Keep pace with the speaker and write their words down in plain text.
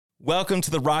Welcome to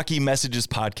the Rocky Messages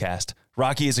podcast.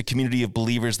 Rocky is a community of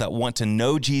believers that want to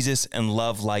know Jesus and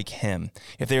love like him.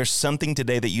 If there's something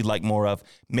today that you'd like more of,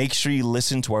 make sure you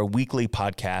listen to our weekly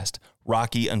podcast,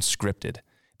 Rocky Unscripted.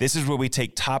 This is where we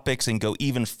take topics and go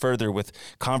even further with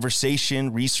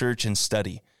conversation, research, and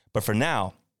study. But for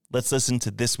now, let's listen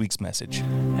to this week's message.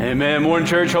 Amen. Morning,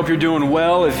 church. Hope you're doing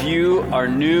well. If you are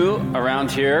new around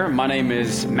here, my name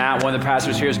is Matt, one of the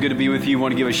pastors here. It's good to be with you. I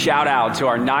want to give a shout out to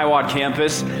our Niwot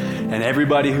campus and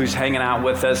everybody who's hanging out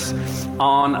with us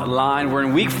online. We're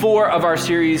in week 4 of our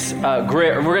series,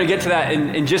 Grit, and we're going to get to that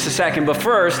in just a second. But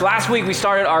first, last week we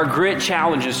started our Grit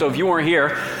challenges. So if you weren't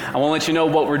here, I want to let you know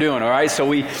what we're doing, all right? So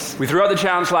we threw out the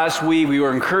challenge last week. We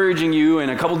were encouraging you in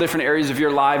a couple different areas of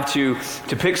your life to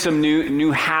pick some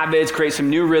new habits, create some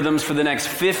new rhythms for the next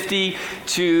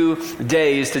 52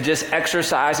 days to just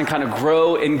exercise and kind of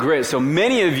grow in grit. So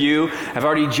many of you have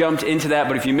already jumped into that,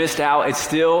 but if you missed out, it's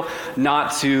still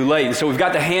not too late. And so we've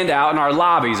got the handout in our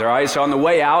lobbies, all right? So on the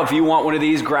way out, if you want one of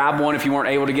these, grab one if you weren't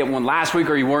able to get one last week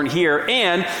or you weren't here.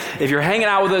 And if you're hanging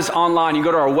out with us online, you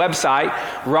go to our website,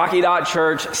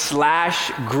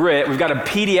 rocky.church/grit. We've got a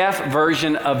PDF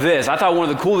version of this. I thought one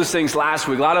of the coolest things last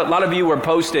week, a lot of you were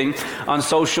posting on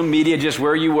social media just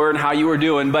where you were and how you were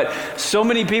doing, but so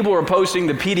many people were posting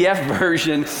the PDF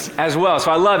version as well.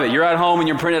 So I love it. You're at home and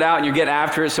you're printed out and you're getting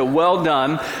after it, so well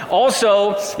done.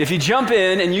 Also, if you jump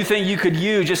in and you think you could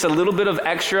use just a little bit of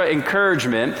extra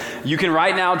encouragement, you can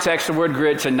right now text the word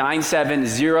GRIT to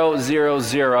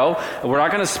 97000. We're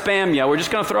not going to spam you. We're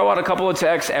just going to throw out a couple of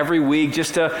texts every week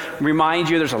just to remind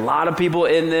you there's a lot of people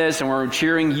in this and we're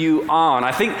cheering you on.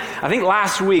 I think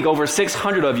last week over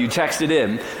 600 of you texted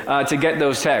in to get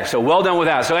those texts. So well done with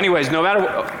that. So anyways, no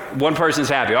matter one person's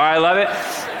happy. All right, I love it.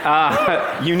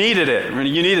 You needed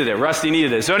it. Rusty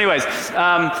needed it. So anyways,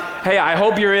 hey, I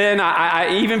hope you're in.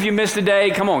 Even if you missed a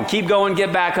day, come on, keep going,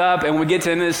 get back up. And when we get to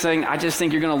the end of this thing, I just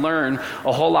think you're going to learn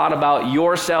a whole lot about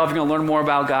yourself. You're going to learn more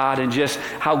about God and just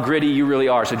how gritty you really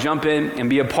are. So jump in and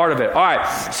be a part of it. All right.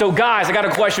 So guys, I got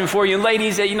a question for you. And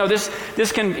ladies,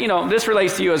 this can, this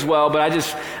relates to you as well, but I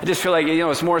just feel like,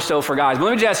 it's more so for guys. But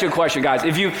let me just ask you a question, guys.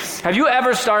 Have you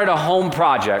ever started a home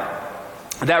project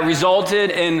that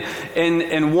resulted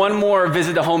in one more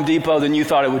visit to Home Depot than you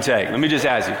thought it would take? Let me just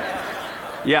ask you.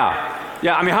 Yeah.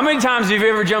 I mean, how many times have you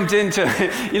ever jumped into,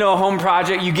 a home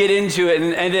project, you get into it,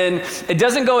 and then it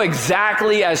doesn't go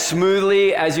exactly as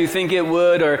smoothly as you think it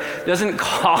would, or doesn't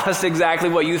cost exactly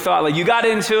what you thought. Like, you got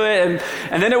into it,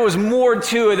 and then there was more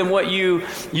to it than what you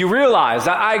realized.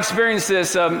 I experienced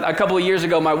this a couple of years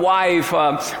ago. My wife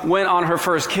went on her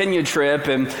first Kenya trip,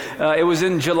 and it was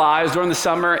in July. It was during the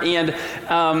summer, and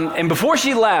before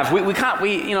she left, we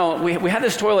had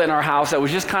this toilet in our house that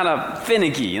was just kind of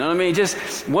finicky. You know what I mean? It just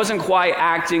wasn't quite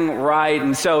acting right.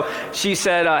 And so she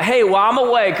said, hey, while I'm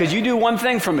away, could you do one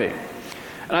thing for me?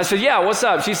 And I said, yeah, what's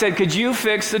up? She said, could you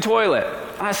fix the toilet?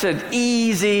 I said,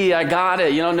 easy, I got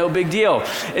it, no big deal.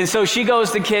 And so she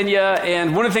goes to Kenya,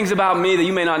 and one of the things about me that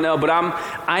you may not know, but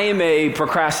I am a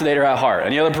procrastinator at heart.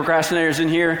 Any other procrastinators in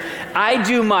here? I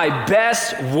do my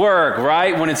best work,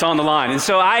 right, when it's on the line. And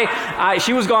so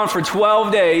she was gone for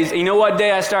 12 days. And you know what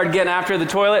day I started getting after the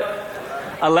toilet?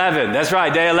 11. That's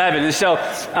right, day 11. And so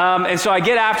I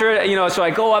get after it, so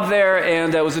I go up there,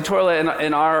 and it was a toilet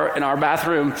in our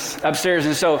bathroom upstairs.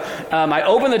 And so I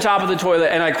open the top of the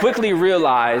toilet, and I quickly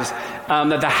realize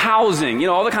that the housing,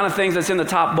 all the kind of things that's in the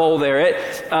top bowl there,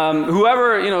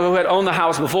 whoever, who had owned the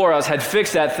house before us had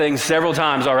fixed that thing several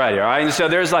times already, all right? And so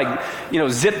there's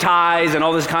zip ties and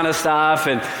all this kind of stuff,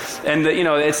 and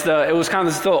it was kind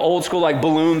of this old school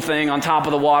balloon thing on top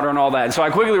of the water and all that. And so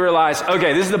I quickly realized,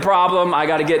 okay, this is the problem.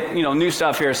 I got to get, new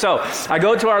stuff here. So I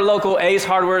go to our local Ace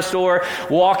hardware store,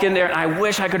 walk in there, and I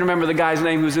wish I could remember the guy's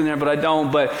name who's in there, but I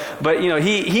don't. But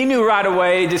he knew right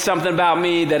away just something about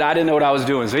me that I didn't know what I was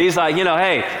doing. So he's like,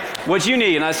 hey, what you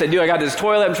need? And I said, dude, I got this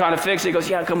toilet. I'm trying to fix it. He goes,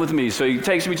 yeah, come with me. So he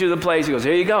takes me to the place. He goes,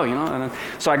 here you go, And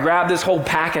so I grab this whole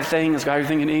packet thing. It's got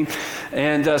everything you need.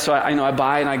 And so I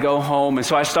buy it and I go home. And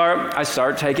so I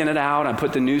start taking it out. I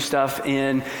put the new stuff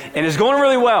in, and it's going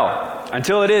really well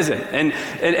until it isn't. And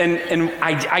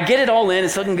I get it all in.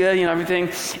 It's looking good,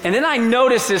 everything. And then I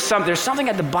notice there's something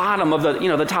at the bottom of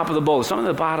the top of the bowl. Something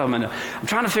at the bottom, and I'm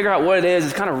trying to figure out what it is.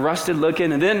 It's kind of rusted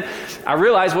looking. And then I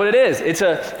realize what it is. It's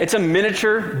a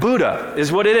miniature Buddha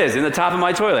is what it is in the top of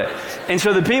my toilet. And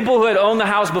so the people who had owned the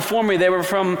house before me, they were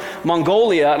from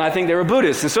Mongolia, and I think they were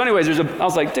Buddhists. And so anyways, I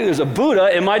was like, dude, there's a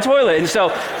Buddha in my toilet. And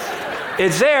so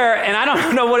it's there, and I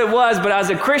don't know what it was, but as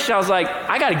a Christian, I was like,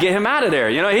 I got to get him out of there.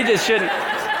 He just shouldn't.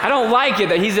 I don't like it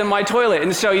that he's in my toilet.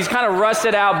 And so he's kind of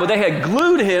rusted out, but they had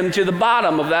glued him to the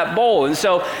bottom of that bowl. And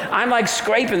so I'm like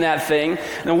scraping that thing.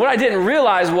 And what I didn't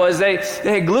realize was they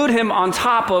had glued him on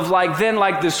top of like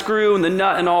the screw and the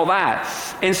nut and all that.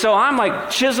 And so I'm like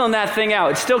chiseling that thing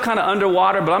out. It's still kind of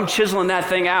underwater, but I'm chiseling that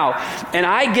thing out. And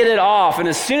I get it off. And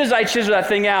as soon as I chisel that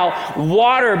thing out,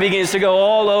 water begins to go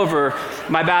all over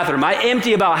my bathroom. I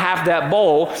empty about half that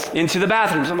bowl into the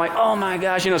bathroom. So I'm like, oh my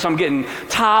gosh, so I'm getting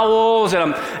towels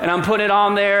and I'm putting it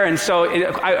on there. And so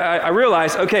I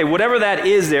realized, okay, whatever that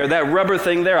is there, that rubber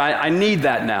thing there, I need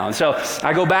that now. And so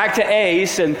I go back to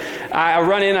Ace and I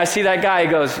run in, I see that guy,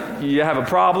 he goes, you have a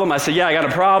problem? I said, yeah, I got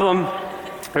a problem.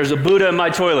 There's a Buddha in my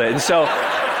toilet. And so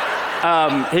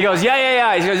he goes,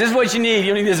 yeah. He goes, this is what you need.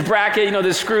 You need this bracket,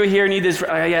 this screw here. You need this.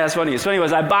 Yeah, that's what I need. So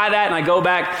anyways, I buy that and I go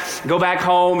back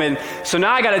home. And so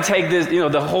now I got to take this,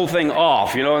 the whole thing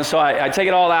off, And so I take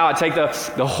it all out. I take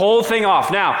the whole thing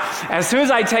off. Now, as soon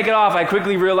as I take it off, I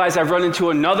quickly realize I've run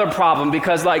into another problem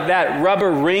because like that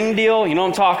rubber ring deal, you know what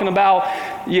I'm talking about?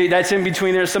 That's in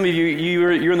between there. Some of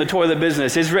you're in the toilet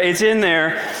business. It's in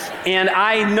there. And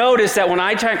I noticed that when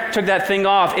I took that thing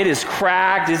off, it is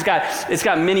cracked. It's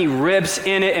got many rips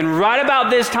in it. And right about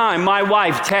this time, my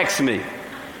wife texts me.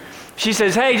 She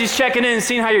says, hey, just checking in and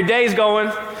seeing how your day's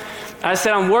going. I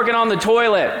said, I'm working on the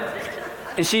toilet.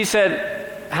 And she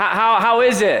said, how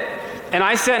is it? And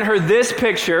I sent her this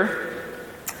picture.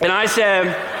 And I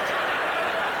said,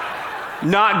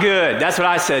 not good. That's what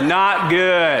I said, not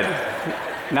good.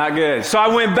 Not good. So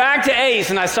I went back to Ace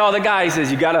and I saw the guy. He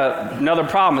says, you got another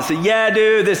problem? I said, yeah,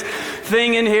 dude, this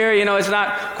thing in here, it's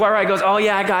not quite right. He goes, oh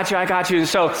yeah, I got you. And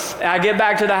so I get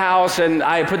back to the house and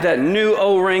I put that new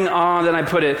O-ring on. Then I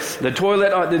put the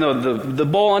toilet, the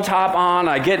bowl on top on.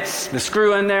 I get the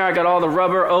screw in there. I got all the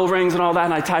rubber O-rings and all that.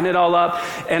 And I tighten it all up.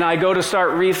 And I go to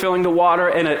start refilling the water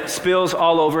and it spills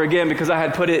all over again because I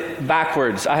had put it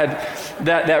backwards. I had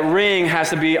that ring has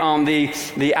to be on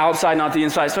the outside, not the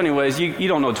inside. So anyways, you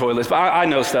don't know toilets, but I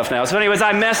know stuff now. So anyways,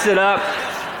 I messed it up.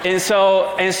 And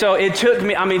so it took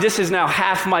me, this is now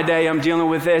half my day I'm dealing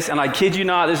with this, and I kid you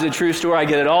not, this is a true story. I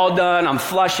get it all done, I'm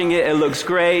flushing it looks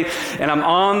great, and I'm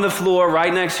on the floor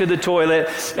right next to the toilet,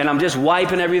 and I'm just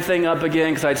wiping everything up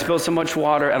again because I'd spilled so much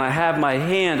water, and I have my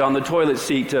hand on the toilet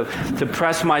seat to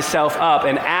press myself up,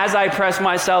 and as I press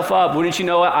myself up, wouldn't you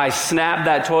know it, I snapped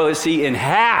that toilet seat in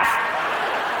half,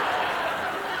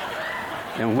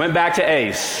 and went back to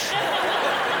Ace.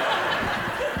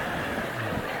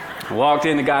 Walked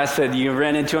in, the guy said, you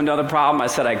ran into another problem? I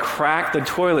said, I cracked the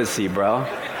toilet seat, bro.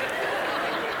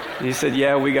 He said,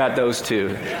 yeah, we got those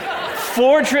too.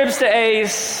 4 trips to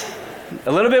Ace,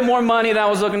 a little bit more money than I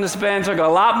was looking to spend, took a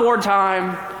lot more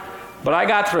time, but I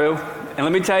got through. And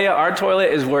let me tell you, our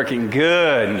toilet is working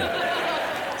good.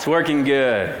 It's working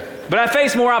good. But I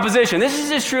face more opposition. This is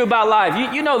just true about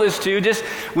life. You know this too. Just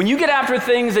when you get after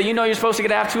things that you're supposed to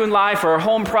get after in life, or a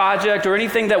home project, or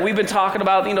anything that we've been talking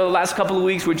about, the last couple of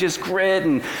weeks with just grit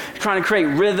and trying to create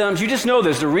rhythms, you just know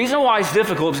this. The reason why it's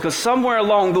difficult is because somewhere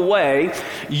along the way,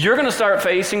 you're going to start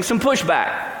facing some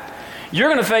pushback. You're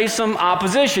going to face some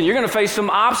opposition. You're going to face some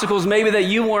obstacles maybe that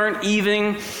you weren't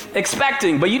even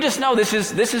expecting. But you just know this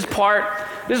is part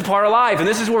of life. And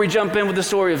this is where we jump in with the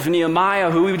story of Nehemiah,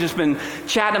 who we've just been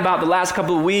chatting about the last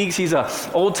couple of weeks. He's an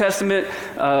Old Testament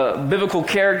biblical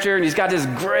character, and he's got this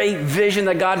great vision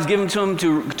that God has given to him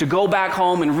to go back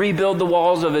home and rebuild the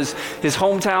walls of his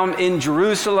hometown in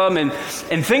Jerusalem. And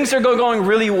things are going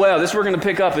really well. This we're going to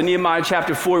pick up in Nehemiah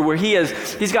chapter 4, where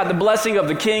he's got the blessing of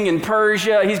the king in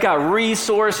Persia. He's got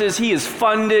resources. He is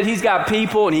funded. He's got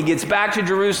people, and he gets back to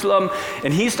Jerusalem,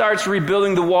 and he starts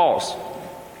rebuilding the walls.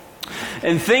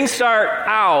 And things start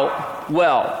out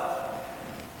well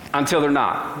until they're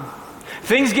not.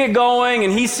 Things get going,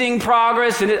 and he's seeing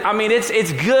progress, and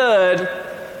it's good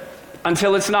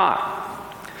until it's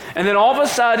not. And then all of a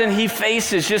sudden, he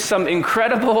faces just some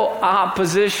incredible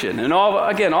opposition. And all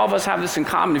of us have this in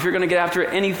common. If you're going to get after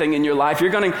anything in your life,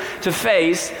 you're going to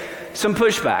face some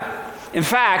pushback. In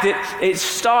fact, it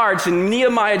starts in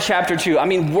Nehemiah chapter 2.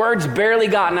 Words barely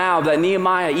gotten out that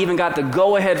Nehemiah even got the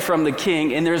go-ahead from the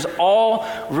king, and there's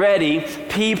already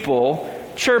people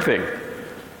chirping.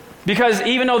 Because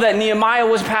even though that Nehemiah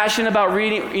was passionate about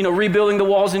rebuilding the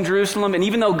walls in Jerusalem, and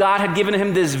even though God had given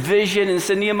him this vision and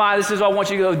said, Nehemiah, this is what I want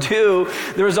you to go do,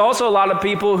 there was also a lot of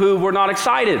people who were not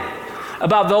excited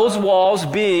about those walls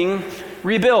being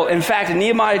rebuilt. In fact, in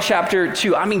Nehemiah chapter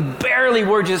 2, barely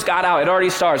word just got out. It already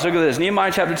starts. Look at this.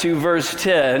 Nehemiah chapter 2, verse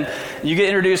 10. You get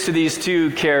introduced to these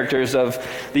two characters of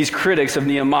these critics of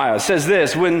Nehemiah. It says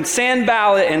this: when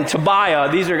Sanballat and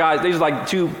Tobiah, these are like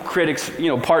two critics,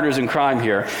 partners in crime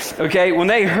here. Okay, when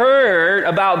they heard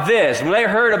about this, when they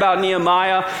heard about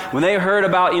Nehemiah, when they heard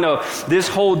about, this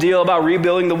whole deal about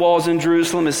rebuilding the walls in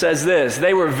Jerusalem, it says this: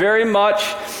 they were very much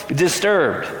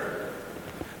disturbed.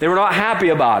 They were not happy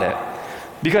about it,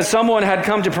 because someone had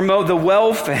come to promote the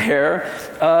welfare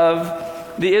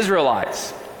of the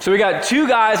Israelites. So we got two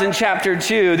guys in chapter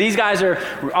 2. These guys are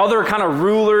other kind of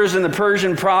rulers in the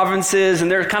Persian provinces, and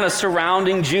they're kind of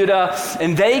surrounding Judah.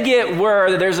 And they get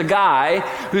word that there's a guy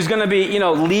who's going to be,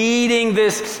 leading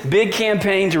this big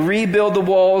campaign to rebuild the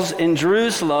walls in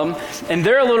Jerusalem. And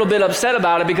they're a little bit upset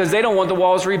about it because they don't want the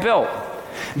walls rebuilt.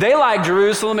 They like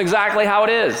Jerusalem exactly how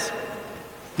it is.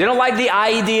 They don't like the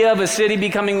idea of a city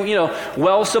becoming,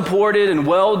 well supported and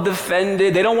well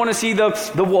defended. They don't want to see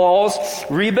the walls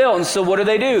rebuilt. And so what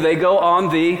do? They go on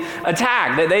the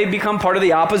attack. They become part of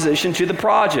the opposition to the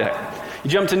project. You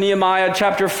jump to Nehemiah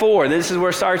chapter 4. This is where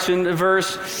it starts in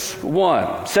verse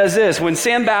 1. It says this: when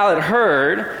Sanballat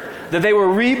heard that they were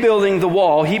rebuilding the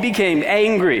wall, he became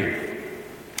angry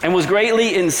and was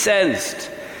greatly incensed.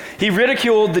 He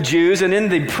ridiculed the Jews, and in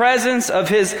the presence of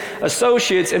his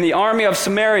associates in the army of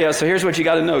Samaria. So here's what you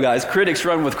got to know, guys. Critics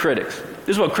run with critics. This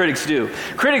is what critics do.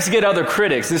 Critics get other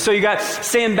critics. And so you got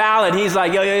Sanballat. He's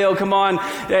like, yo, come on.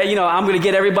 I'm going to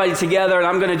get everybody together, and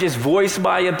I'm going to just voice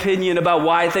my opinion about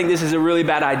why I think this is a really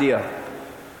bad idea.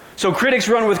 So critics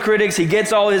run with critics. He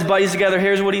gets all his buddies together.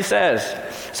 Here's what he says.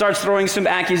 Starts throwing some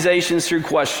accusations through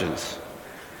questions.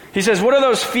 He says, what are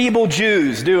those feeble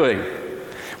Jews doing?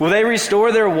 Will they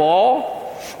restore their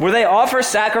wall? Will they offer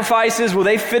sacrifices? Will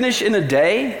they finish in a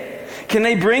day? Can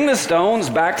they bring the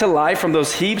stones back to life from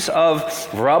those heaps of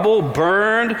rubble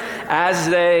burned as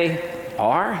they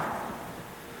are?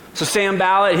 So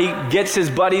Sanballat, he gets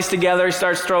his buddies together. He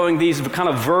starts throwing these kind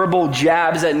of verbal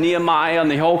jabs at Nehemiah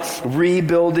and the whole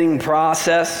rebuilding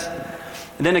process.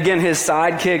 And then again, his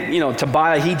sidekick,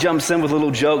 Tobiah, he jumps in with a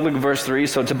little joke. Look at verse 3.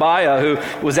 So Tobiah, who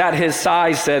was at his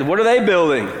side, said, what are they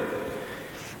building?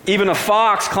 Even a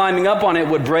fox climbing up on it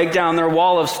would break down their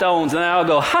wall of stones. And I'll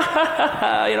go, ha, ha, ha,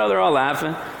 ha. They're all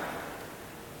laughing.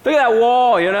 Look at that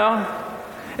wall,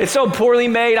 It's so poorly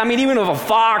made. Even if a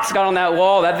fox got on that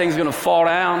wall, that thing's going to fall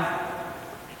down.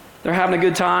 They're having a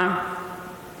good time.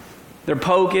 They're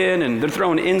poking and they're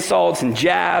throwing insults and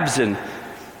jabs, and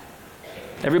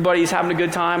everybody's having a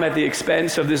good time at the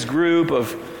expense of this group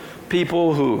of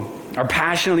people who are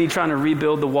passionately trying to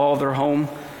rebuild the wall of their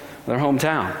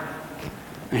hometown.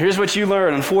 And here's what you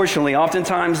learn. Unfortunately,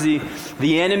 oftentimes the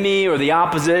enemy or the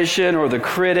opposition or the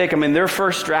critic, their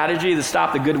first strategy to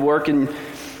stop the good work in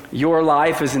your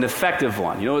life is an effective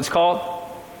one. You know what it's called?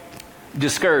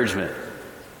 Discouragement.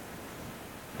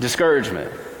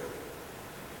 Discouragement.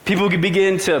 People can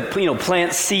begin to,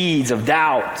 plant seeds of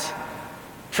doubt,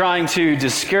 trying to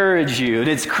discourage you. And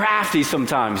it's crafty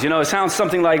sometimes. It sounds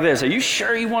something like this. Are you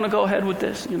sure you want to go ahead with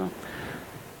this?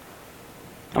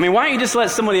 Why don't you just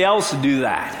let somebody else do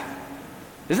that?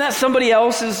 Isn't that somebody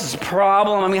else's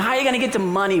problem? How are you going to get the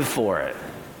money for it?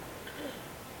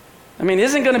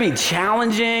 Isn't it going to be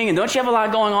challenging? And don't you have a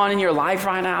lot going on in your life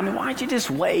right now? Why don't you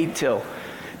just wait till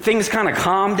things kind of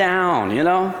calm down,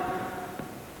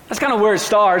 That's kind of where it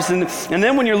starts. And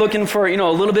then when you're looking for,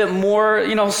 a little bit more,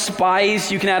 spice,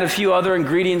 you can add a few other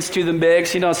ingredients to the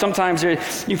mix. Sometimes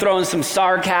you throw in some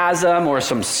sarcasm or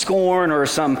some scorn or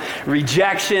some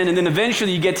rejection. And then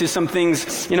eventually you get to some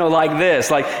things, like this.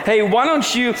 Like, hey, why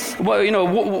don't you,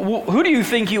 who do you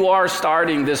think you are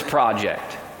starting this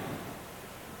project?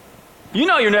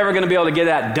 You're never going to be able to get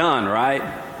that done, right?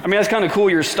 That's kind of cool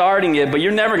you're starting it, but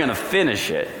you're never going to finish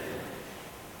it.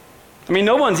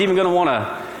 No one's even going to want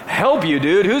to help you,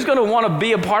 dude. Who's going to want to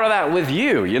be a part of that with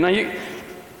you? You're going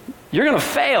to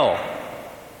fail.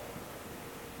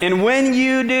 And when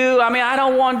you do, I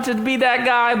don't want to be that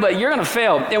guy, but you're going to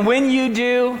fail. And when you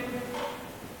do,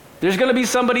 there's going to be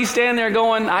somebody standing there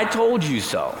going, I told you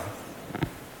so.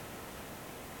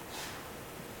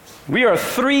 We are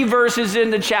 3 verses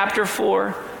into chapter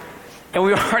 4. And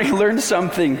we already learned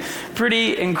something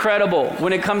pretty incredible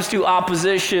when it comes to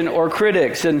opposition or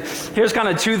critics. And here's kind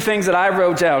of 2 things that I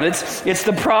wrote down. It's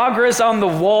the progress on the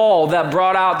wall that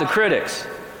brought out the critics.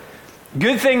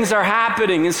 Good things are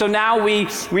happening, and so now we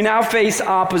now face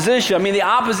opposition. The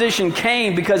opposition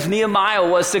came because Nehemiah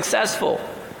was successful.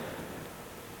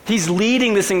 He's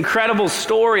leading this incredible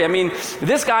story.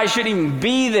 this guy shouldn't even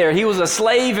be there. He was a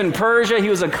slave in Persia. He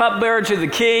was a cupbearer to the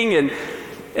king, and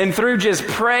And through just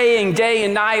praying day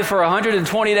and night for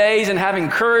 120 days and having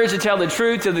courage to tell the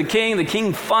truth to the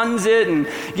king funds it and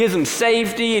gives him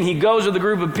safety, and he goes with a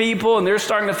group of people and they're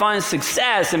starting to find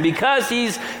success. And because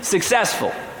he's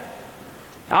successful,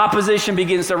 opposition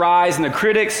begins to rise, and the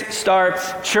critics start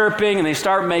chirping, and they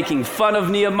start making fun of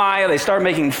Nehemiah. They start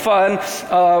making fun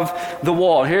of the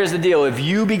wall. And here's the deal. If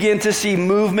you begin to see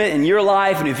movement in your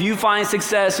life, and if you find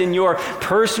success in your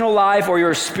personal life or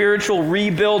your spiritual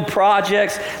rebuild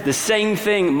projects, the same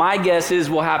thing, my guess is,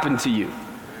 will happen to you.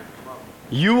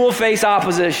 You will face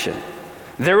opposition.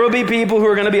 There will be people who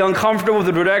are going to be uncomfortable with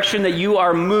the direction that you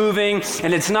are moving,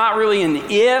 and it's not really an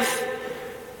if.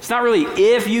 It's not really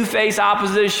if you face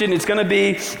opposition, it's going to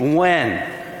be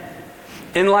when.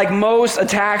 And like most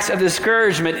attacks of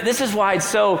discouragement, this is why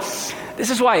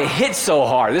it hits so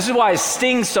hard. This is why it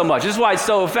stings so much. This is why it's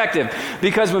so effective.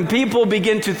 Because when people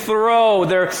begin to throw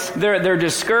their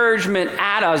discouragement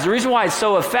at us, the reason why it's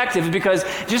so effective is because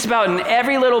just about in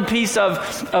every little piece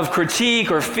of critique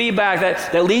or feedback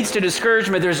that leads to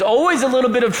discouragement, there's always a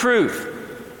little bit of truth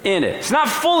in it. It's not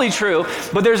fully true,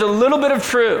 but there's a little bit of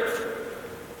truth.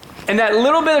 And that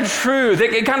little bit of truth,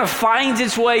 it kind of finds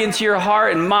its way into your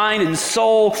heart and mind and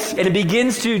soul, and it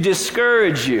begins to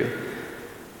discourage you.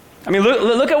 I mean,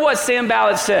 look at what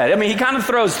Sanballat said. I mean, he kind of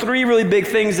throws three really big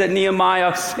things at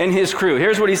Nehemiah and his crew.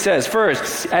 Here's what he says.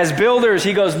 First, as builders,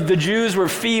 he goes, the Jews were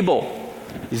feeble.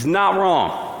 He's not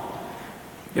wrong.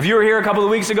 If you were here a couple of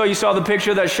weeks ago, you saw the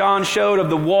picture that Sean showed of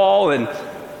the wall, and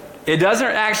it doesn't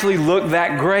actually look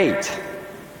that great.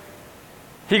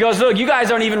 He goes, look, you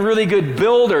guys aren't even really good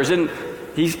builders. And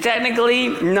he's technically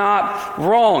not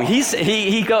wrong. He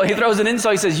throws an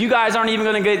insult. He says, you guys aren't even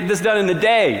going to get this done in a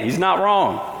day. He's not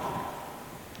wrong.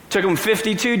 Took him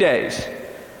 52 days.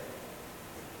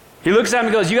 He looks at him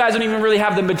and goes, you guys don't even really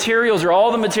have the materials, or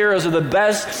all the materials are the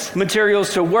best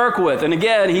materials to work with. And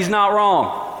again, he's not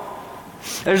wrong.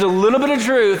 There's a little bit of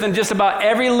truth in just about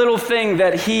every little thing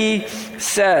that he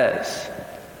says.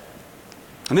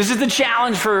 And this is the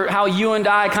challenge for how you and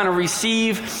I kind of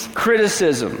receive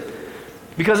criticism.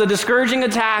 Because a discouraging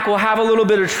attack will have a little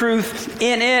bit of truth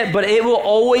in it, but it will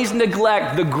always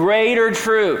neglect the greater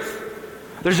truth.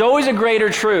 There's always a greater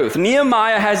truth.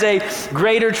 Nehemiah has a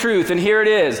greater truth, and here it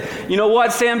is. You know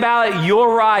what, Sanballat?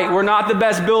 You're right. We're not the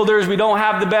best builders. We don't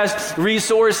have the best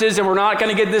resources, and we're not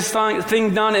going to get this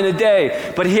thing done in a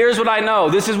day. But here's what I know.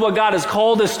 This is what God has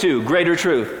called us to, greater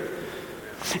truth.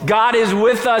 God is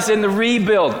with us in the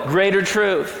rebuild, greater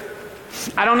truth.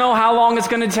 I don't know how long it's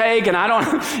going to take, and I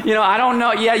don't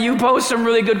know. Yeah, you pose some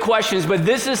really good questions, but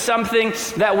this is something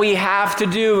that we have to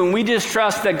do, and we just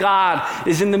trust that God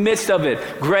is in the midst of it.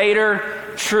 Greater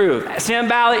truth.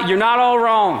 Sanballat, you're not all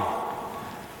wrong,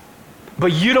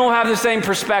 but you don't have the same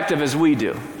perspective as we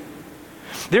do.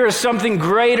 There is something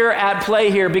greater at play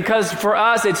here, because for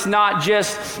us, it's not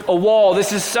just a wall.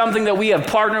 This is something that we have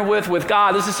partnered with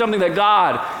God. This is something that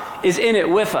God is in it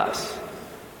with us.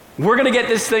 We're going to get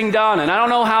this thing done, and I don't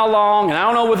know how long, and I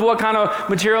don't know with what kind of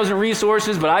materials and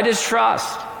resources, but I just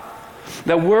trust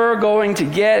that we're going to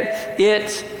get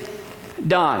it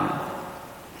done.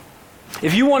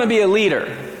 If you want to be a leader,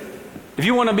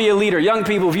 young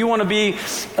people, if you want to be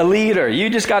a leader, you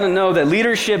just got to know that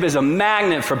leadership is a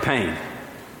magnet for pain.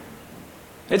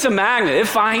 It's a magnet. It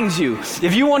finds you.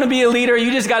 If you want to be a leader,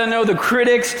 you just got to know the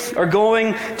critics are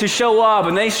going to show up,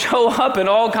 and they show up in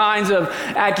all kinds of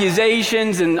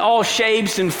accusations and all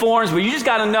shapes and forms. But you just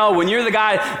got to know when you're the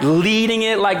guy leading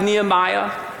it like Nehemiah,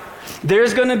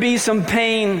 there's going to be some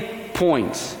pain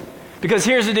points. Because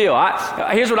here's the deal.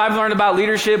 Here's what I've learned about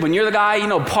leadership. When you're the guy,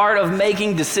 part of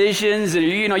making decisions, and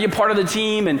you're part of the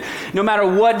team, and no matter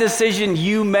what decision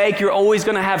you make, you're always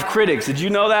going to have critics. Did you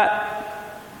know that?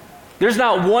 There's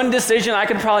not one decision I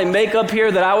could probably make up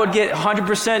here that I would get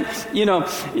 100%,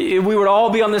 we would all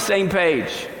be on the same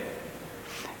page.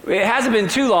 It hasn't been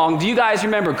too long. Do you guys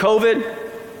remember COVID?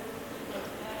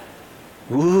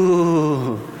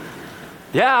 Ooh.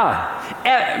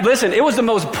 Yeah. Listen, it was the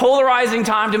most polarizing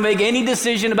time to make any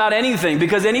decision about anything,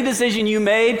 because any decision you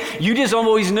made, you just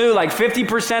always knew like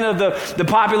 50% of the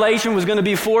population was going to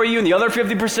be for you, and the other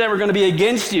 50% were going to be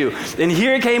against you. And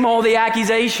here came all the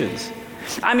accusations.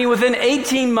 I mean, within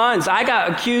 18 months, I got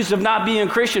accused of not being a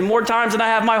Christian more times than I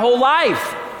have my whole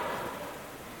life.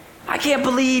 I can't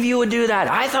believe you would do that.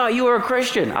 I thought you were a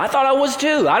Christian. I thought I was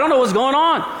too. I don't know what's going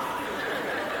on.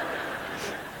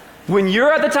 When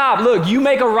you're at the top, look, you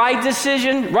make a right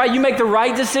decision, right? You make the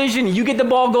right decision, you get the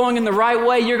ball going in the right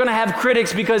way, you're going to have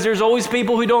critics, because there's always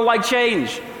people who don't like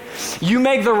change. You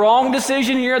make the wrong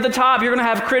decision, you're at the top, you're going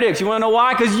to have critics. You want to know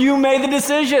why? Because you made the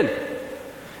decision,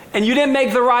 and you didn't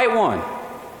make the right one.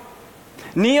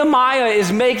 Nehemiah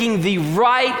is making the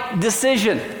right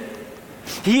decision.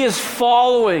 He is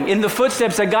following in the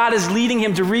footsteps that God is leading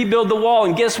him to rebuild the wall.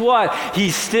 And guess what? He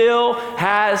still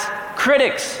has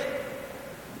critics.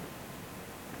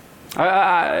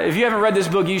 If you haven't read this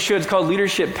book, you should. It's called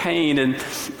Leadership Pain. And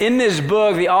in this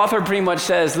book, the author pretty much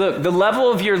says, look, the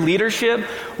level of your leadership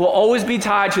will always be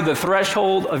tied to the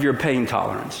threshold of your pain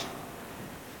tolerance.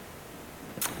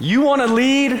 You want to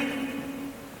lead,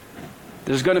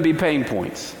 there's going to be pain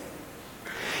points.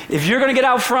 If you're going to get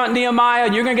out front, Nehemiah,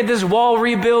 and you're going to get this wall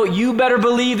rebuilt, you better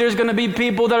believe there's going to be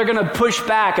people that are going to push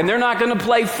back, and they're not going to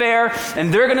play fair,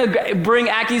 and they're going to bring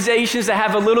accusations that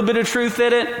have a little bit of truth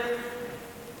in it,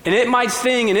 and it might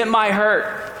sting and it might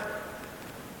hurt.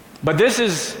 But this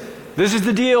is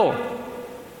the deal.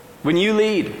 When you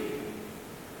lead,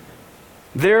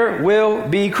 there will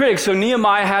be critics. So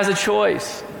Nehemiah has a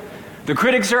choice. The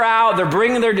critics are out, they're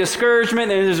bringing their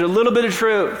discouragement, and there's a little bit of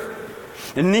truth.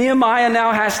 And Nehemiah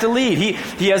now has to lead.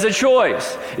 He has a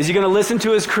choice. Is he going to listen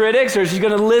to his critics, or is he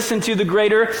going to listen to the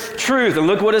greater truth? And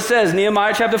look what it says,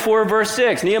 Nehemiah chapter 4, verse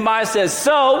 6. Nehemiah says,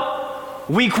 so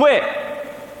we quit.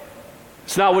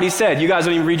 It's not what he said. You guys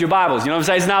don't even read your Bibles. You know what I'm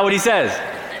saying? It's not what he says.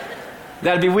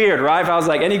 That'd be weird, right? If I was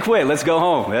like, and he quit, let's go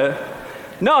home.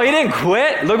 No, he didn't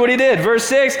quit. Look what he did. Verse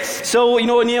 6. So you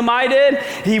know what Nehemiah did?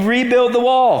 He rebuilt the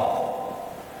wall.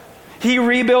 He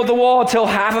rebuilt the wall until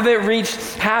half of it reached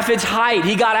half its height.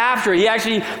 He got after it. He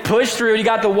actually pushed through it. He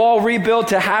got the wall rebuilt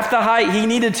to half the height he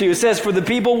needed to. It says, for the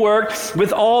people worked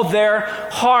with all their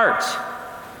heart.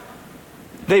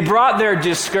 They brought their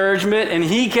discouragement, and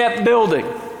he kept building.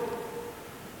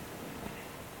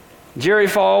 Jerry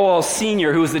Falwell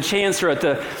Sr., who was the chancellor at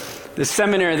the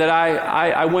seminary that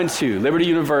I went to, Liberty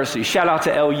University. Shout out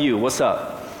to LU. What's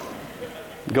up?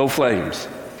 Go Flames.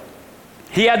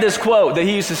 He had this quote that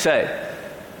he used to say.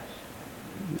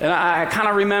 And I kind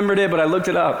of remembered it, but I looked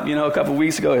it up, a couple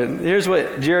weeks ago. And here's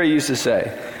what Jerry used to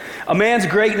say. A man's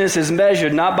greatness is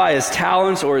measured not by his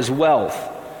talents or his wealth,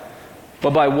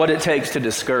 but by what it takes to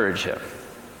discourage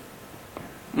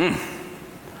him.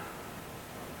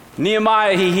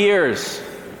 Nehemiah, he hears.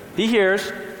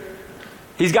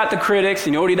 He's got the critics.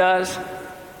 You know what he does?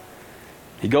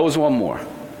 He goes one more.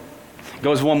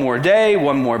 Goes one more day,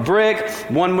 one more brick,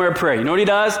 one more prayer. You know what he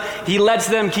does? He lets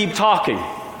them keep talking.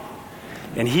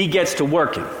 And he gets to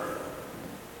working.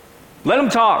 Let them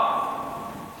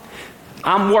talk.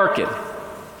 I'm working.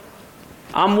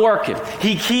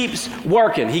 He keeps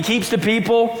working. He keeps the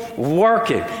people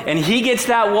working. And he gets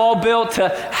that wall built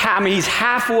he's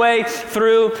halfway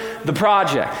through the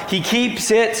project. He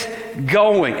keeps it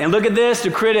going. And look at this,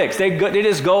 the critics, they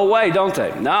just go away, don't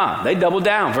they? Nah, they double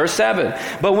down. Verse 7.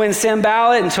 But when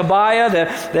Sanballat and Tobiah,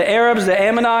 the Arabs, the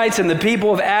Ammonites, and the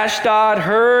people of Ashdod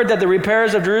heard that the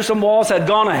repairs of Jerusalem walls had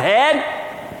gone ahead,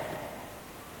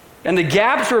 and the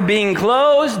gaps were being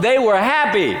closed, they were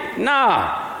happy.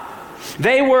 Nah.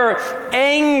 They were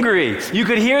angry. You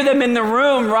could hear them in the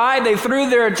room, right? They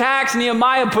threw their attacks.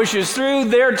 Nehemiah pushes through.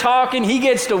 They're talking. He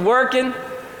gets to working.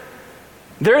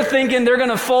 They're thinking they're going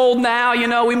to fold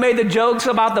now. We made the jokes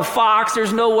about the fox.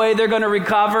 There's no way they're going to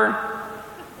recover.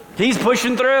 He's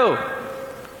pushing through.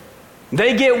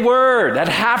 They get word that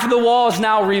half of the wall is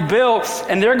now rebuilt,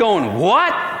 and they're going,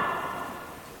 what?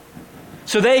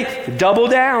 So they double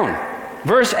down.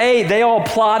 Verse 8, they all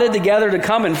plotted together to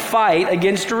come and fight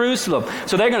against Jerusalem.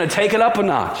 So they're going to take it up a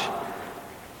notch.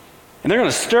 And they're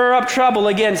going to stir up trouble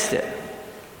against it.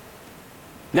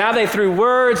 Now they threw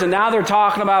words, and now they're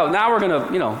talking about, now we're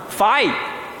going to, fight.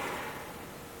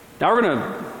 Now we're going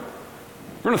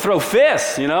to throw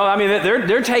fists,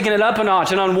 they're taking it up a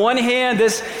notch. And on one hand,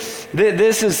 this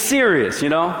is serious,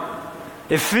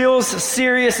 It feels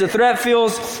serious. The threat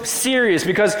feels serious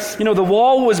because, the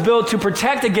wall was built to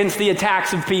protect against the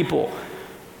attacks of people.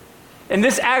 And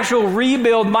this actual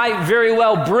rebuild might very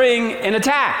well bring an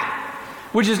attack,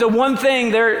 which is the one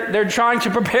thing they're trying to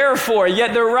prepare for.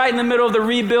 Yet they're right in the middle of the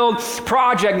rebuild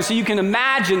project. And so you can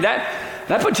imagine that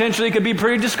potentially could be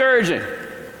pretty discouraging.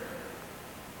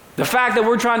 The fact that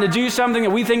we're trying to do something that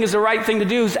we think is the right thing to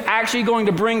do is actually going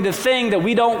to bring the thing that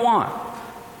we don't want.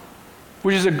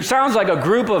 Which sounds like a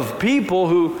group of people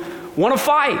who want to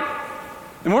fight.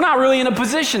 And we're not really in a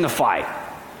position to fight.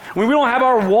 We don't have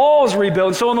our walls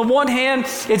rebuilt. So on the one hand,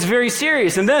 it's very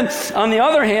serious. And then on the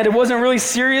other hand, it wasn't really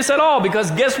serious at all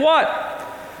because guess what?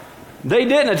 They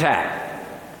didn't attack.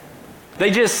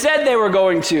 They just said they were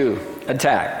going to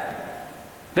attack.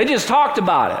 They just talked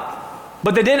about it.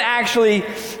 But they didn't actually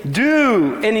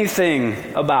do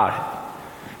anything about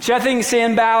it. See, I think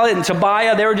Sanballat and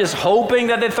Tobiah, they were just hoping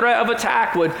that the threat of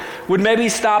attack would maybe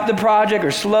stop the project or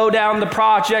slow down the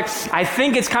project. I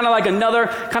think it's kind of like another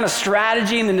kind of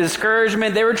strategy in the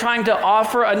discouragement. They were trying to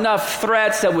offer enough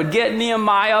threats that would get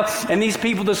Nehemiah and these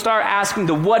people to start asking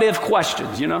the what-if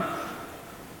questions, you know?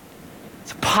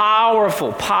 It's a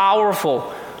powerful,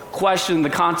 powerful question in the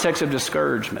context of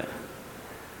discouragement.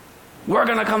 We're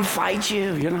going to come fight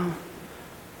you, you know?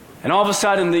 And all of a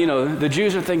sudden, the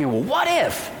Jews are thinking, well, what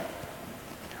if?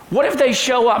 What if they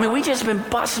show up? I mean, we just been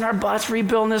busting our butts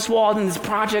rebuilding this wall, and this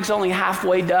project's only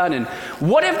halfway done. And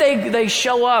what if they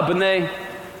show up and they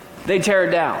tear it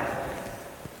down?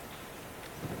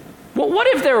 Well, what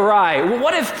if they're right? Well,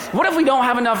 what if we don't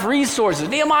have enough resources?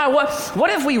 Nehemiah,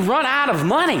 what if we run out of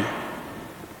money?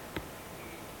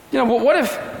 What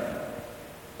if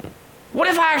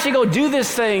I actually go do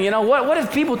this thing? What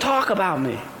if people talk about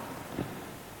me?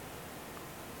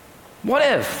 What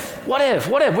if?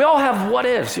 We all have what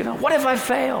ifs, What if I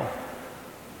fail?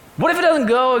 What if it doesn't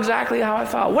go exactly how I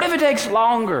thought? What if it takes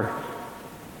longer?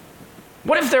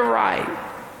 What if they're right?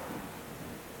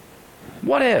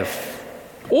 What if?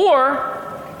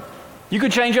 Or you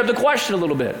could change up the question a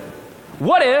little bit.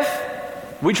 What if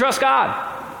we trust God?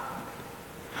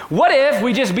 What if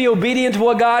we just be obedient to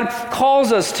what God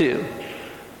calls us to?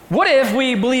 What if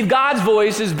we believe God's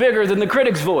voice is bigger than the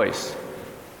critic's voice?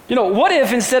 What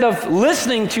if instead of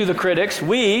listening to the critics,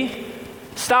 we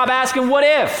stop asking what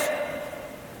if?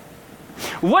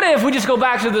 What if we just go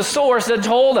back to the source that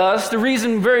told us the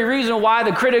very reason why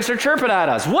the critics are chirping at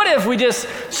us? What if we just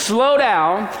slow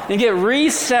down and get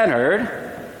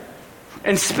re-centered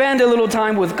and spend a little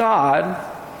time with God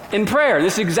in prayer?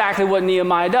 This is exactly what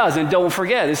Nehemiah does. And don't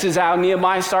forget, this is how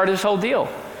Nehemiah started this whole deal.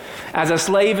 As a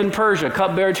slave in Persia,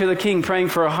 cupbearer to the king, praying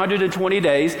for 120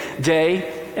 days,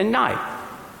 day and night.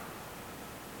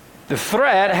 The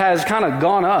threat has kind of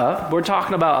gone up. We're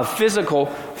talking about a physical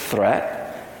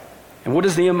threat. And what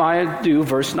does Nehemiah do?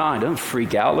 Verse 9. Don't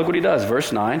freak out. Look what he does.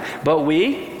 Verse 9. But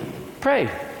we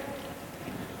prayed.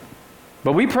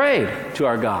 But we prayed to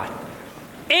our God.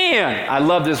 And, I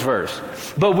love this verse.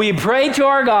 But we prayed to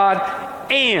our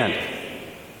God and.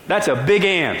 That's a big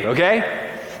and, okay?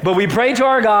 But we prayed to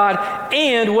our God,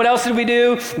 and what else did we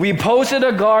do? We posted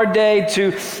a guard day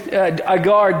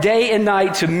and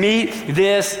night to meet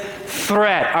this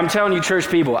threat. I'm telling you, church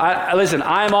people, listen,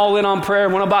 I'm all in on prayer.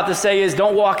 What I'm about to say is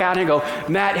don't walk out and go,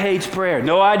 Matt hates prayer.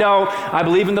 No, I don't. I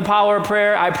believe in the power of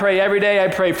prayer. I pray every day. I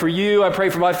pray for you. I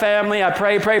pray for my family. I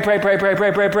pray,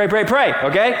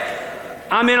 okay?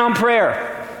 I'm in on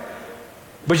prayer.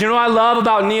 But you know what I love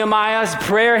about Nehemiah's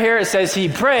prayer here? It says he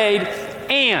prayed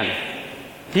and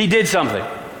he did something.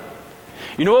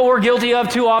 You know what we're guilty of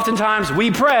too oftentimes?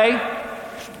 We pray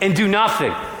and do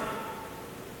nothing.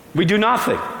 We do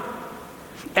nothing.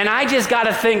 And I just got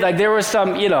to think like there was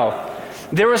somebody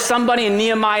in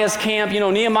Nehemiah's camp.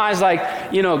 Nehemiah's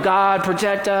like, God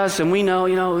protect us, and we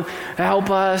know, help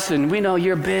us, and we know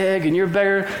you're big and you're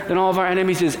bigger than all of our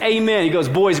enemies. He says, amen. He goes,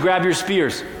 boys, grab your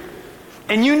spears.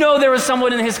 And there was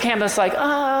someone in his camp that's like,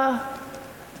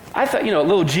 I thought, a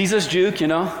little Jesus juke,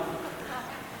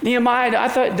 Nehemiah, I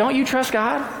thought, don't you trust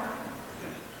God?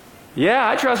 Yeah,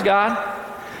 I trust God.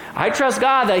 I trust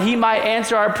God that he might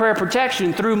answer our prayer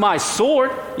protection through my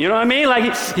sword. You know what I mean?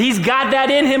 Like he's got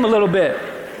that in him a little bit.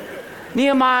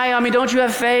 Nehemiah, don't you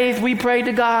have faith? We prayed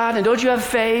to God, and don't you have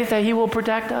faith that he will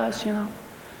protect us,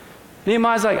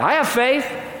 Nehemiah's like, I have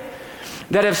faith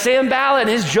that if Sanballat and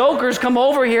his jokers come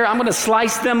over here, I'm going to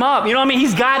slice them up.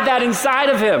 He's got that inside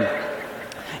of him.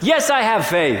 Yes, I have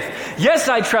faith. Yes,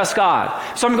 I trust God.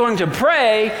 So I'm going to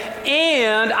pray,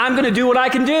 and I'm going to do what I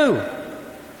can do.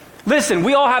 Listen,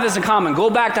 we all have this in common.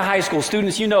 Go back to high school.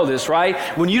 Students, you know this, right?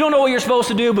 When you don't know what you're supposed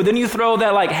to do, but then you throw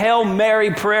that like Hail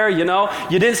Mary prayer, you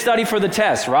didn't study for the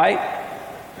test, right?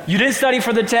 You didn't study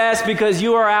for the test because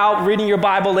you are out reading your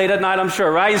Bible late at night, I'm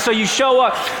sure, right? And so you show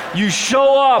up,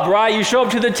 right? You show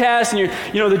up to the test, and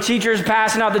the teacher's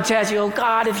passing out the test. You go,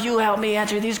 God, if you help me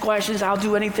answer these questions, I'll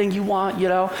do anything you want,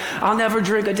 I'll never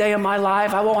drink a day of my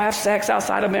life. I won't have sex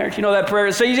outside of marriage. That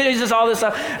prayer. So it's just all this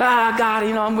stuff. God,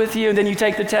 I'm with you. And then you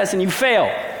take the test and you fail.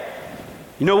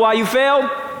 You know why you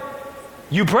failed?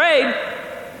 You prayed.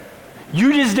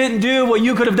 You just didn't do what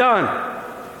you could have done.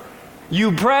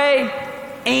 You pray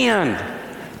and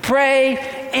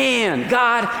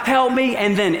God help me,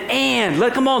 and then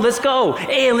come on, let's go,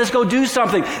 and let's go do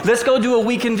something. Let's go do what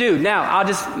we can do. Now, I'll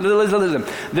just listen.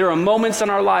 There are moments in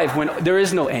our life when there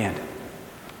is no and.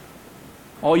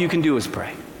 All you can do is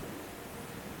pray.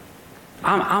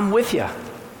 I'm with you.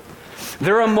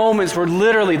 There are moments where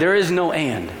literally there is no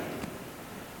and.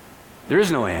 There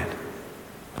is no and.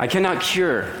 I cannot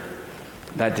cure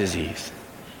that disease.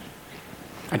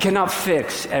 I cannot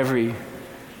fix every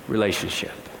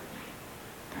relationship.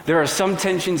 There are some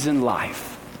tensions in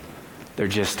life. They're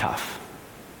just tough.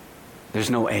 There's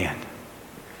no and.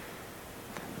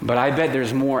 But I bet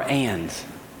there's more ands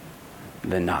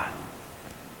than not.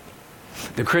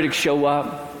 The critics show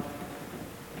up.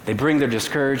 They bring their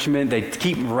discouragement. They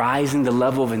keep rising the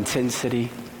level of intensity.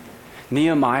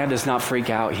 Nehemiah does not freak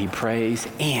out. He prays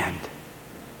and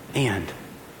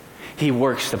he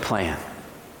works the plan.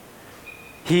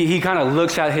 He kind of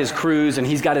looks at his crews, and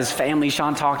he's got his family.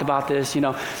 Sean talked about this. You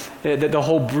know, the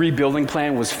whole rebuilding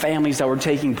plan was families that were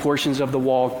taking portions of the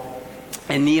wall.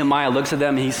 And Nehemiah looks at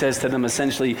them, and he says to them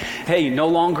essentially, hey, no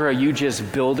longer are you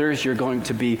just builders. You're going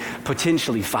to be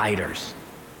potentially fighters.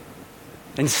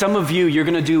 And some of you, you're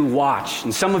going to do watch.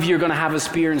 And some of you are going to have a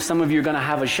spear, and some of you are going to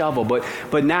have a shovel.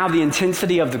 But now the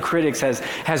intensity of the critics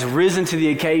has risen to the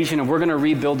occasion, and we're going to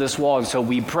rebuild this wall. And so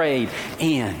we prayed,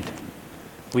 and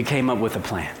we came up with a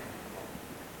plan.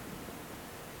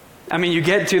 I mean, you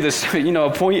get to this, a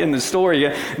point in the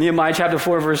story, Nehemiah chapter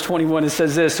 4, verse 21, it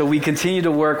says this, so we continue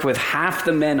to work with half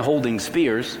the men holding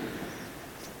spears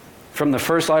from the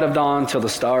first light of dawn till the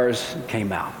stars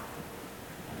came out.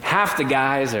 Half the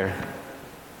guys are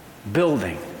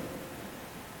building,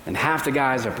 and half the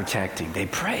guys are protecting. They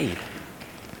prayed,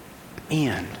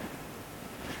 and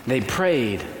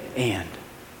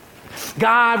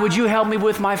God, would you help me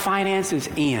with my finances?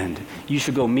 And you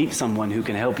should go meet someone who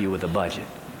can help you with a budget.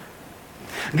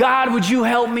 God, would you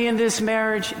help me in this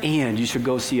marriage? And you should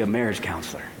go see a marriage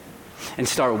counselor and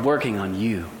start working on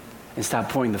you and stop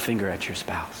pointing the finger at your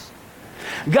spouse.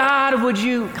 God, would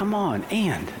you, come on,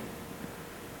 and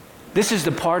this is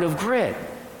the part of grit.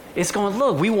 It's going,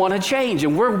 look, we want to change,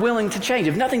 and we're willing to change.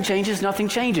 If nothing changes, nothing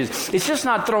changes. It's just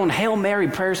not throwing Hail Mary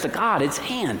prayers to God. It's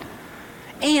and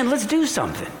let's do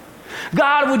something.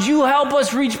 God, would you help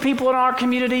us reach people in our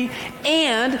community?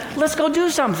 And let's go do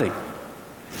something.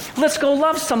 Let's go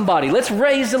love somebody. Let's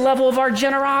raise the level of our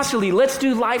generosity. Let's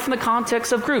do life in the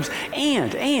context of groups.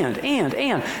 And.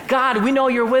 God, we know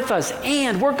you're with us,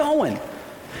 and we're going.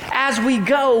 As we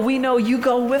go, we know you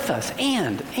go with us.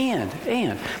 And.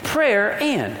 Prayer,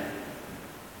 and.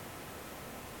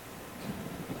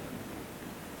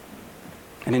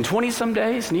 And in 20-some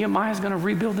days, Nehemiah is going to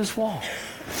rebuild this wall.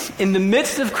 In the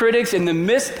midst of critics, in the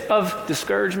midst of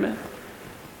discouragement,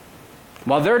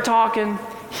 while they're talking,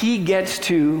 he gets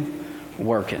to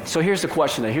working. So here's the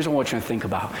question. Here's what I want you to think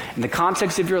about. In the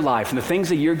context of your life and the things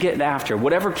that you're getting after,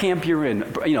 whatever camp you're in,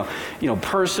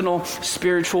 personal,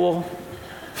 spiritual,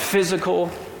 physical,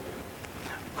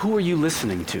 who are you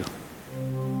listening to?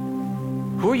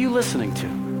 Who are you listening to?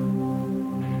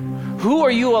 Who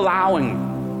are you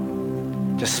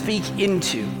allowing to speak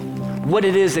into what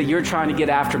it is that you're trying to get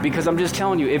after? Because I'm just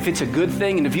telling you, if it's a good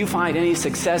thing and if you find any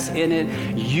success in it,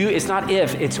 it's not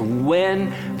if, it's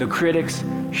when the critics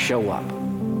show up.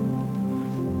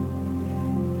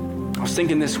 I was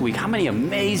thinking this week, how many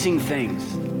amazing things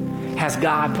has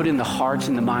God put in the hearts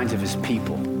and the minds of his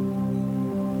people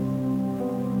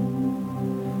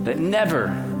that never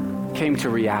came to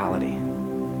reality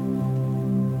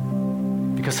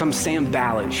because some Sam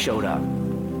Ballard showed up.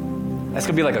 That's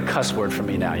going to be like a cuss word for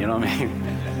me now, you know what I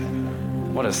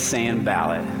mean? What a Sam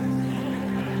Ballard.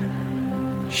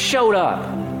 Showed up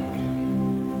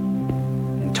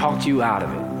and talked you out of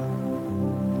it.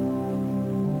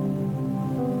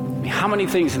 I mean, how many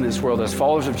things in this world as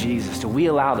followers of Jesus do we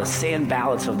allow the Sam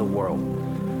Ballards of the world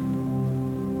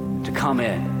to come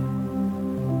in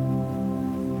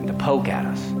and to poke at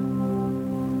us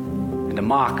and to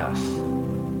mock us?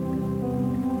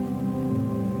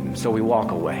 And so we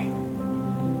walk away.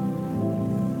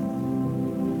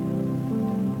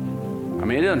 I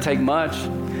mean, it doesn't take much.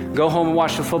 Go home and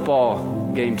watch the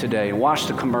football game today and watch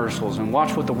the commercials and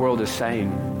watch what the world is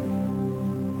saying.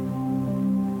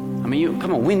 I mean,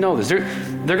 come on, we know this. They're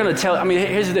going to tell, I mean,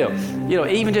 here's the deal.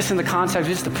 Even just in the context of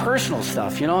just the personal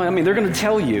stuff, I mean, they're going to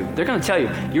tell you,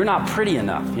 you're not pretty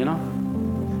enough,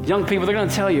 Young people, they're going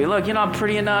to tell you, look, you're not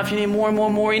pretty enough. You need more and more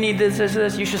and more. You need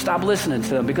this. You should stop listening to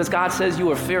them because God says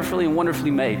you are fearfully and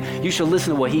wonderfully made. You should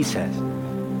listen to what he says.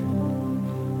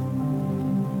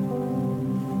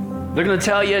 They're going to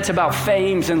tell you it's about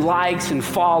fames and likes and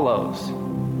follows.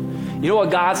 You know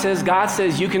what God says? God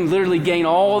says you can literally gain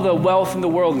all the wealth in the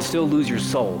world and still lose your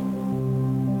soul.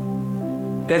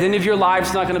 That the end of your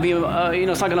life's not going to be,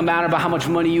 it's not going to matter about how much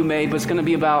money you made, but it's going to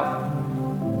be about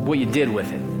what you did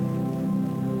with it.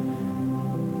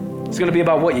 It's going to be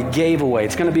about what you gave away.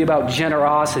 It's going to be about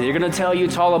generosity. They're going to tell you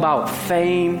it's all about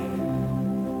fame.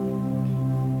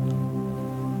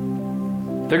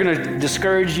 They're going to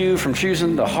discourage you from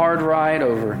choosing the hard ride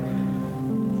over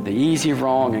the easy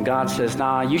wrong, and God says,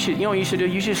 nah, you know what you should do?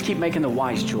 You should just keep making the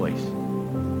wise choice.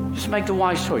 Just make the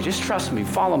wise choice. Just trust me.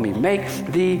 Follow me. Make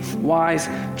the wise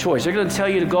choice. They're going to tell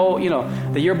you to go,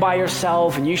 that you're by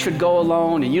yourself and you should go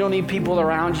alone and you don't need people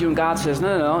around you. And God says,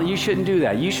 no, you shouldn't do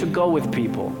that. You should go with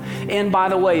people. And by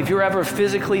the way, if you're ever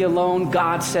physically alone,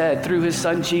 God said through his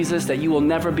son Jesus that you will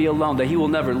never be alone, that he will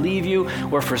never leave you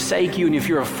or forsake you. And if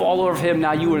you're a follower of him,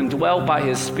 now you are indwelt by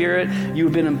his spirit. You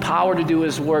have been empowered to do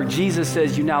his work. Jesus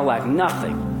says you now lack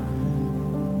nothing.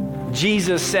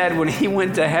 Jesus said when he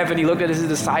went to heaven, he looked at his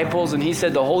disciples and he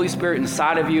said, the Holy Spirit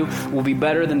inside of you will be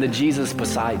better than the Jesus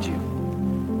beside you.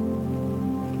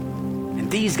 And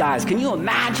these guys, can you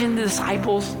imagine the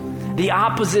disciples? The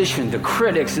opposition, the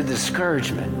critics, the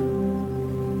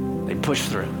discouragement. They push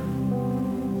through.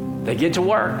 They get to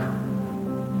work.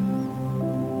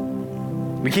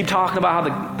 We keep talking about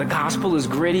how the gospel is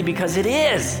gritty because it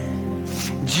is.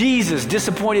 Jesus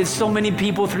disappointed so many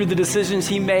people through the decisions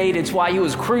he made. It's why he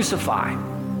was crucified.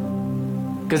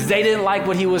 Because they didn't like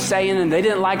what he was saying and they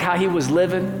didn't like how he was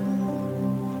living.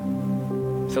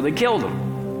 So they killed him.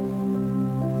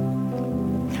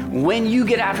 When you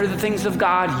get after the things of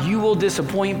God, you will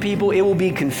disappoint people. It will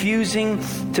be confusing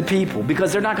to people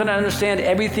because they're not going to understand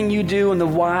everything you do and the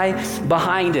why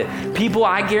behind it. People,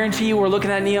 I guarantee you, are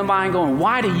looking at Nehemiah and going,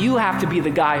 why do you have to be the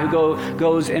guy who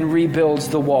goes and rebuilds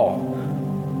the wall?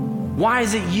 Why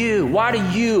is it you? Why do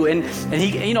you? And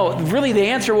he, really the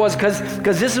answer was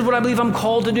because this is what I believe I'm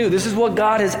called to do. This is what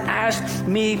God has asked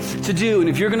me to do. And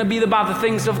if you're going to be about the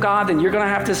things of God, then you're going to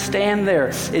have to stand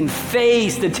there and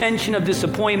face the tension of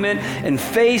disappointment and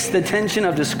face the tension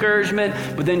of discouragement.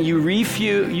 But then you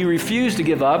refuse to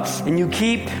give up and you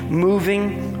keep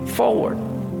moving forward.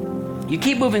 You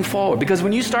keep moving forward because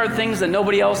when you start things that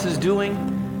nobody else is doing,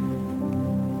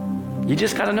 you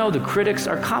just got to know the critics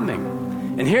are coming.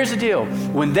 And here's the deal.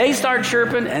 When they start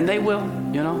chirping, and they will,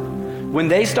 when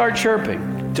they start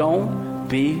chirping, don't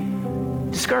be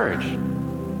discouraged.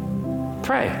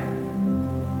 Pray.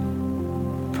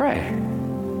 Pray.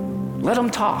 Let them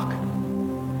talk.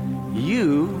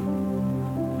 You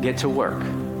get to work.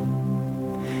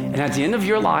 And at the end of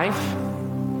your life,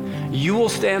 you will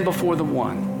stand before the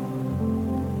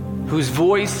one whose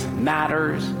voice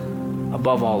matters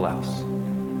above all else.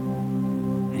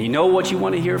 And you know what you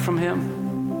want to hear from him?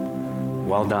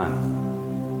 Well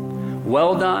done.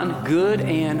 Well done, good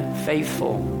and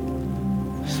faithful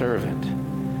servant.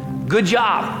 Good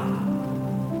job.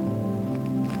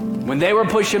 When they were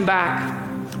pushing back,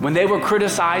 when they were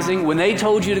criticizing, when they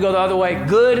told you to go the other way,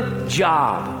 good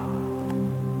job.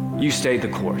 You stayed the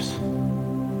course.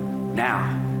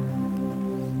 Now,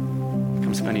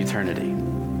 come spend eternity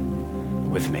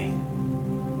with me.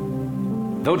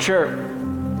 Don't chirp.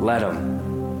 Let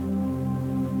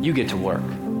them. You get to work.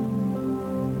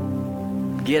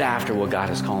 Get after what God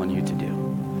is calling you to do.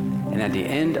 And at the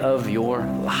end of your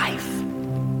life,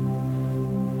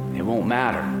 it won't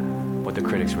matter what the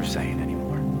critics were saying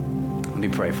anymore. Let me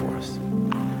pray for us.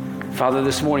 Father,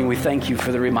 this morning we thank you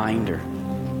for the reminder.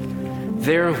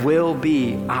 There will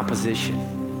be opposition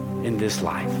in this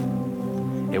life.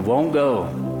 It won't go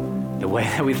the way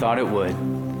that we thought it would.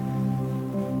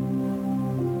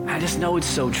 I just know it's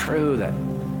so true that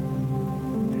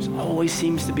there's always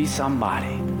seems to be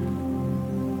somebody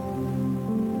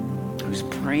who's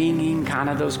bringing kind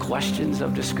of those questions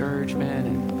of discouragement.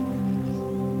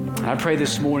 And I pray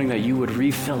this morning that you would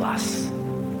refill us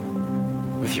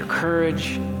with your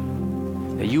courage,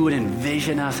 that you would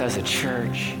envision us as a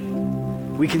church.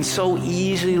 We can so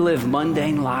easily live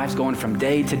mundane lives going from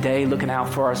day to day, looking out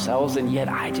for ourselves, and yet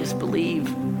I just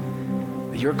believe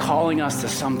that you're calling us to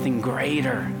something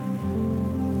greater.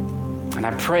 And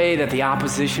I pray that the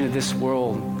opposition of this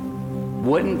world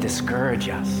wouldn't discourage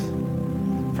us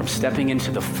from stepping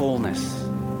into the fullness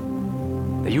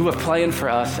that you have planned for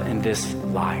us in this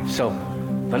life. So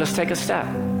let us take a step.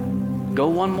 Go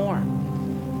one more.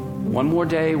 One more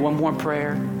day, one more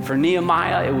prayer. For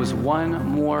Nehemiah, it was one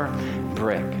more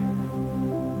brick.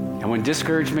 And when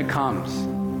discouragement comes,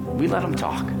 we let them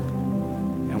talk.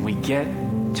 And we get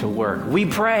to work. We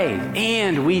pray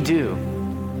and we do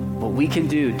what we can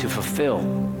do to fulfill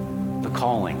the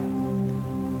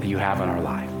calling that you have in our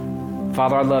life.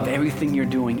 Father, I love everything you're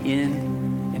doing in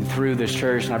and through this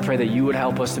church, and I pray that you would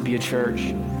help us to be a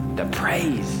church that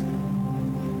prays,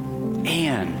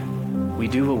 and we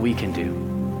do what we can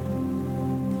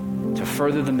do to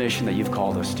further the mission that you've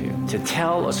called us to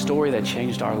tell a story that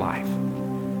changed our life,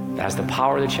 that has the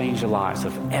power to change the lives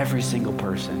of every single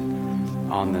person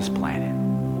on this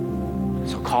planet.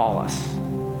 So call us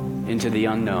into the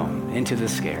unknown, into the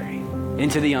scary,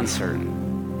 into the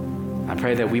uncertain. I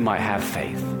pray that we might have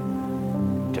faith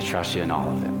to trust you in all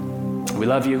of it. We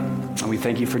love you, and we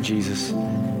thank you for Jesus,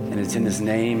 and it's in his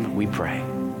name we pray.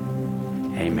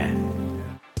 Amen.